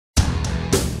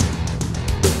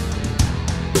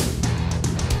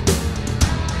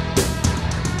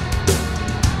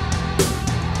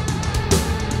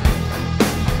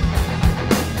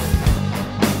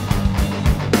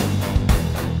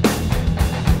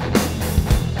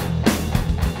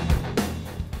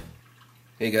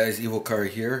Hey guys, Evil Car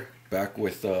here, back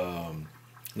with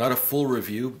not a full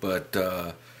review, but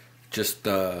just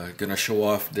gonna show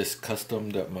off this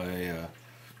custom that my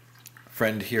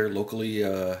friend here locally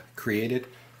created.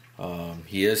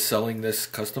 He is selling this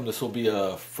custom. This will be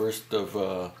a first of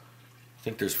I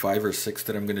think there's 5 or 6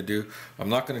 that I'm gonna do. I'm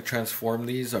not gonna transform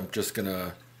these. I'm just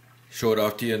gonna show it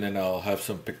off to you, and then I'll have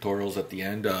some pictorials at the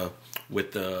end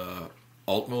with the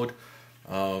alt mode.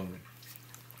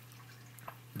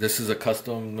 This is a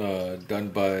custom done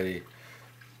by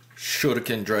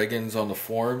Shotokandragon on the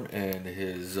forum, and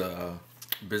his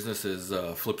business is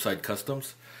Phlip Side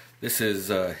Customs. This is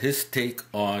his take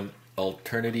on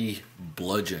Alternity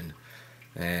Bludgeon,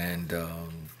 and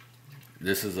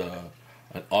this is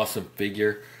an awesome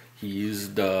figure. He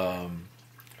used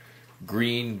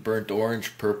green, burnt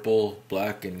orange, purple,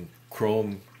 black, and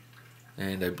chrome,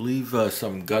 and I believe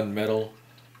some gunmetal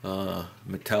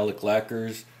metallic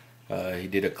lacquers. He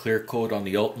did a clear coat on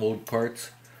the alt mode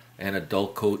parts and a dull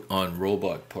coat on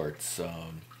robot parts.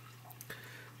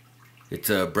 It's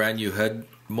a brand new head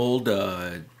mold.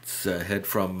 It's a head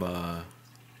from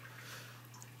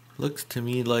looks to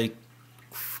me like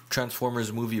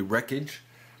Transformers movie Wreckage,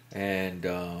 and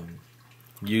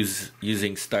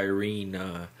using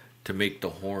styrene to make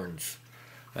the horns.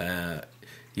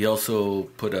 He also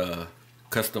put a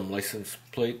custom license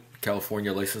plate,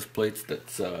 California license plates,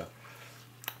 that's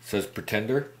says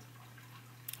Pretender,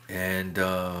 and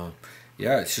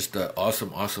yeah, it's just an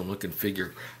awesome looking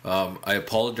figure. I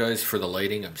apologize for the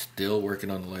lighting. I'm still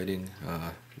working on the lighting.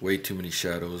 Way too many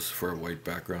shadows for a white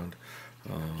background.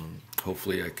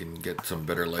 Hopefully I can get some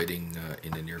better lighting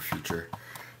in the near future,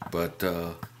 but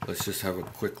let's just have a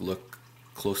quick look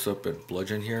close up at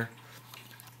Bludgeon here.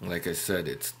 Like I said,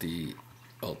 it's the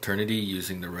Alternity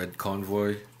using the red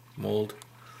convoy mold.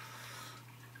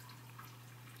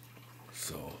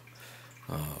 So,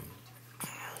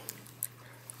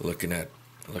 looking at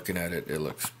it, it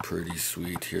looks pretty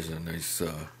sweet. Here's a nice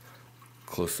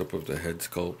close up of the head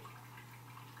sculpt.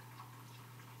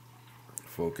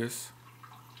 Focus.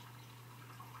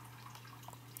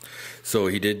 So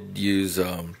he did use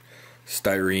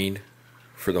styrene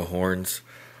for the horns.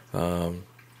 I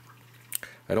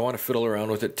don't want to fiddle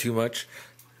around with it too much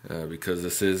because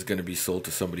this is going to be sold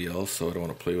to somebody else, so I don't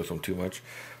want to play with them too much.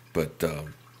 But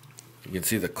you can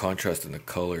see the contrast in the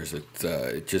colors.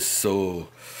 It just so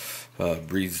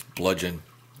breathes Bludgeon,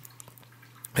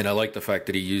 and I like the fact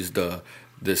that he used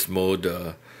this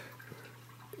mode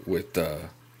with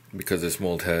because this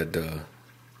mold had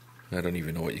I don't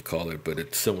even know what you call it, but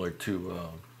it's similar to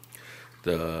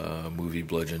the movie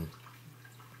Bludgeon.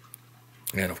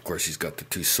 And of course, he's got the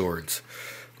 2 swords,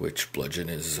 which Bludgeon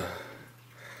is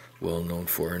well known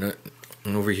for. And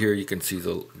over here, you can see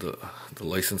the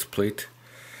license plate.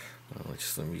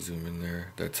 Let me zoom in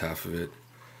there. That's half of it.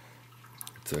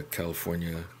 It's a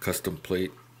California custom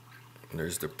plate. And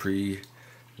there's the pre,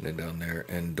 and then down there,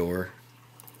 end door.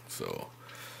 So,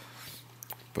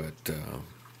 but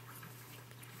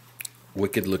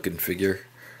wicked looking figure.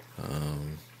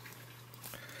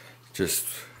 Just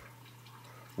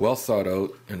well thought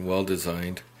out and well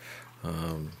designed.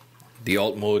 The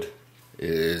alt mode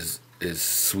is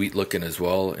sweet looking as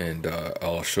well, and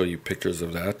I'll show you pictures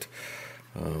of that.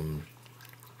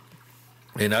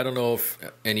 And I don't know if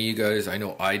any of you guys, I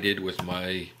know I did with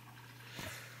my,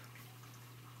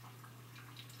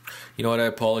 you know what, I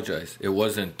apologize, it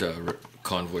wasn't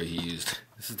Convoy he used.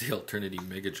 This is the Alternity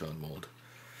Megatron mold.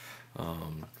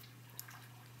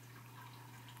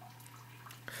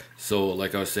 So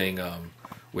like I was saying,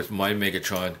 with my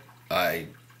Megatron, I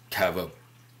have a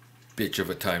bitch of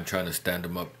a time trying to stand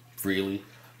him up freely.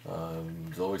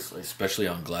 He's always, especially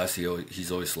on glass, he's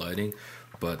always sliding.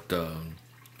 But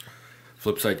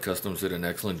Phlip Side Customs did an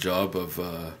excellent job of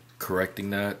correcting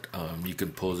that. You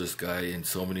can pose this guy in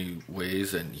so many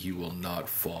ways and he will not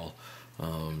fall.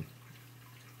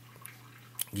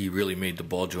 He really made the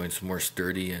ball joints more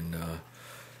sturdy and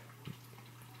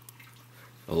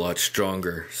a lot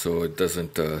stronger, so it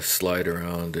doesn't slide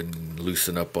around and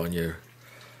loosen up on you.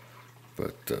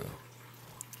 But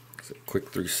it's a quick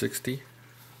 360.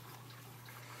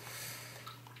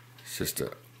 It's just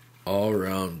a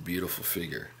all-around beautiful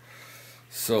figure.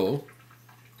 So,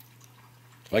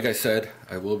 like I said,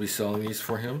 I will be selling these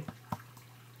for him.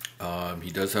 He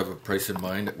does have a price in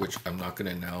mind, which I'm not going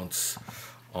to announce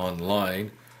online,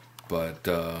 but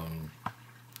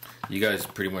you guys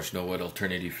pretty much know what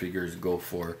alternative figures go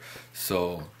for.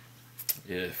 So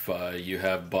if you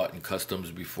have bought in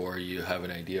customs before, you have an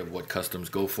idea of what customs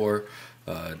go for,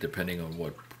 depending on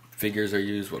what figures are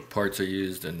used, what parts are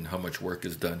used, and how much work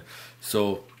is done.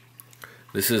 So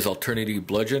this is Alternity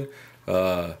Bludgeon.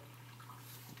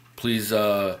 please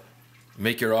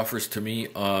make your offers to me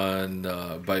on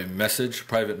by message,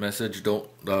 private message. Don't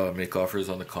make offers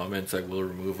on the comments. I will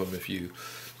remove them if you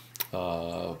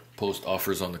post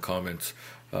offers on the comments.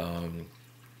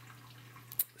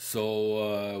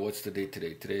 So what's the date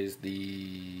today? Today's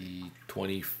the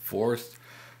 24th.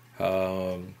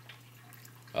 I'll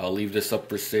leave this up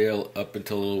for sale up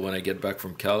until when I get back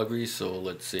from Calgary. So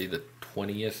let's say the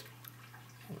 20th.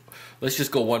 Let's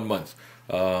just go 1 month.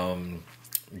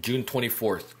 June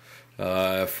 24th.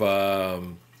 If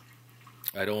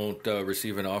I don't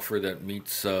receive an offer that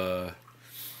meets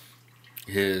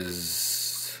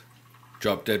his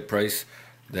drop dead price,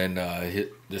 then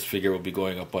this figure will be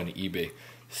going up on eBay.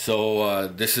 So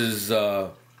this is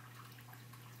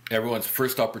everyone's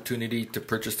first opportunity to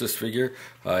purchase this figure.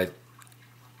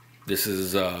 This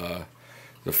is the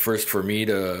first for me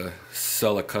to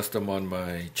sell a custom on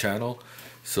my channel,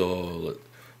 so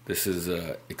this is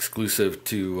exclusive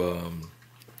to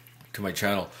my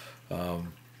channel.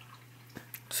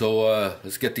 So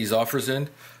let's get these offers in.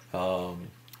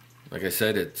 Like I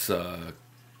said, it's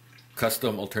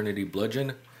custom Alternity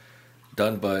Bludgeon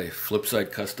done by Phlip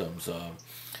Side Customs.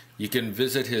 You can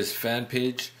visit his fan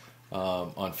page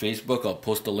on Facebook. I'll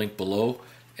post a link below,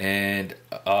 and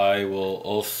I will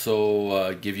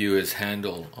also give you his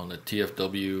handle on the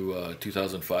TFW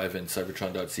 2005 and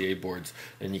Cybertron.ca boards,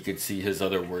 and you can see his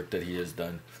other work that he has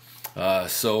done.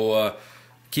 So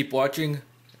keep watching,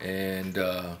 and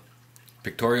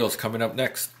Pictorial's coming up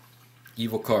next.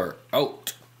 Evil Car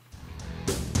out.